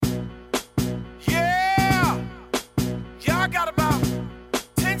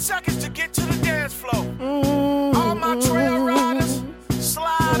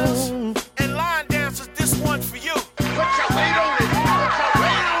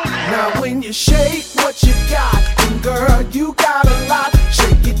Now when you shake what you got, and girl, you got a lot.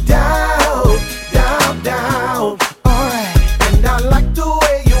 Shake it down, down, down. Alright, and I like the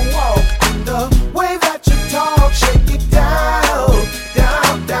way you walk and the way that you talk. Shake it down,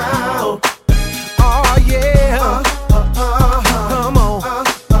 down, down. Oh yeah, come on,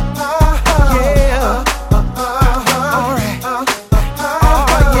 yeah. Alright,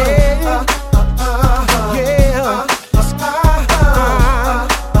 oh yeah, yeah.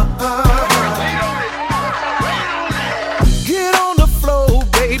 Get on the floor,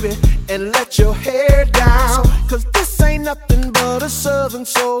 baby, and let your hair down. Cause this ain't nothing but a Southern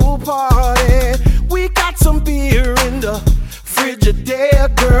soul party. We got some beer in the Frigidaire,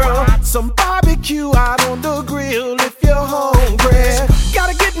 girl. Some barbecue out on the grill if you're hungry.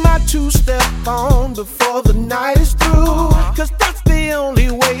 Gotta get my two-step on before the night is through. Cause that's the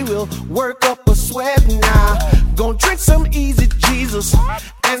only way we'll work up a sweat now. Gonna drink some Easy Jesus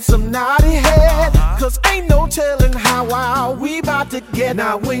and some Naughty Head. Cause ain't no telling how wild we about to get.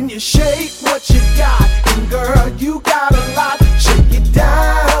 Now when you shake what you got, and girl, you got a lot. Shake it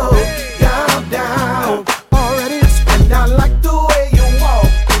down, down, down. Already, and I like the way you walk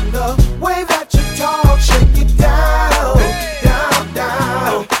and the way that you talk. Shake it down, down,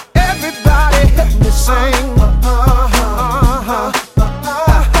 down. Everybody help me sing.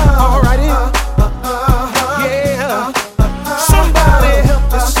 Alrighty, yeah. Somebody help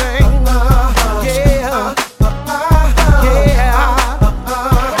me sing. Yeah, yeah.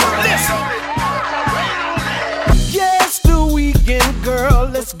 Listen. Yeah, it's the weekend, girl.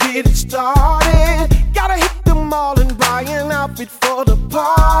 Let's get it started. Gotta hit the mall and buy an outfit for the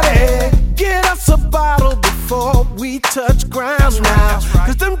party. Get us a bottle before we touch ground now.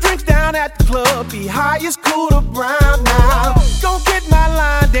 Cause them drinks down at the club be high as Cooler Brown now. Gon' get my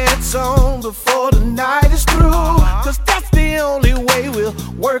line dance on before the night is through. Cause that's the only way we'll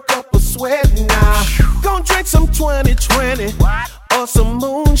work up a sweat now. Gon' drink some 2020 or some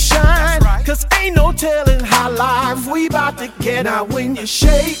moonshine. Cause ain't no telling how live we bout to get. Now when you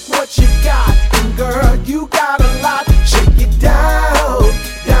shake what you got, and girl, you got a lot. Shake it down,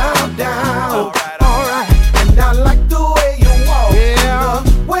 down, down. Alright, and I like the way you walk, yeah,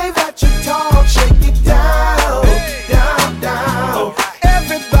 the way that you talk. Shake it down, down, down.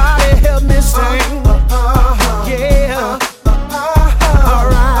 Everybody help me sing. Yeah.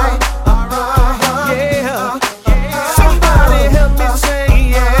 Alright, yeah. Somebody help me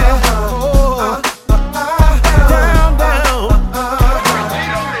sing, yeah. Oh, down, down.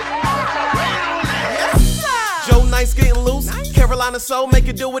 Joe Nice getting loose. Carolina Soul make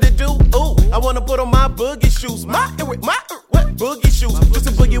it do what it do. Ooh, I wanna put on my boogie shoes. My boogie shoes. Just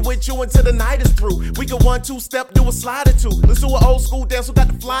to boogie with you until the night is through. We can 1-2 step, do a slide or two. Let's do an old school dance. We got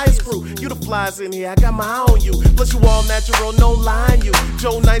the flyers crew. You the flies in here, I got my eye on you. Plus you all natural, no lying you.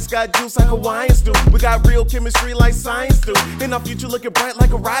 Joe Nice got juice like Hawaiians do. We got real chemistry like science do. And our future looking bright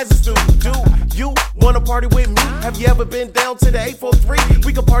like horizons do. Do you wanna party with me? Have you ever been down to the 843?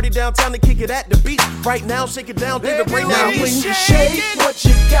 We can party downtown and kick it at the beach. Right now, shake it down, David, bring Now that when you shake what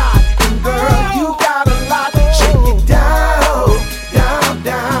you got, and girl, you got a lot. Shake it down, down,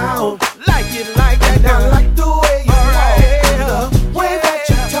 down. Like it like that. Now like the way you walk, the way that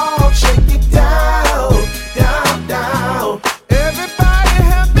you talk. Shake it down, down, down. Everybody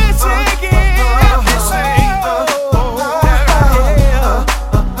help me sing it. Help me sing.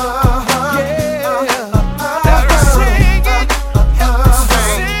 Help me sing it. Help me sing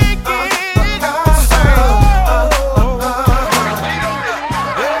it.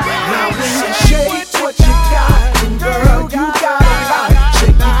 Now when you shake what you got, and girl, you got a lot. Shake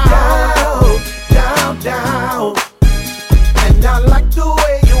it down, down, down. And I like the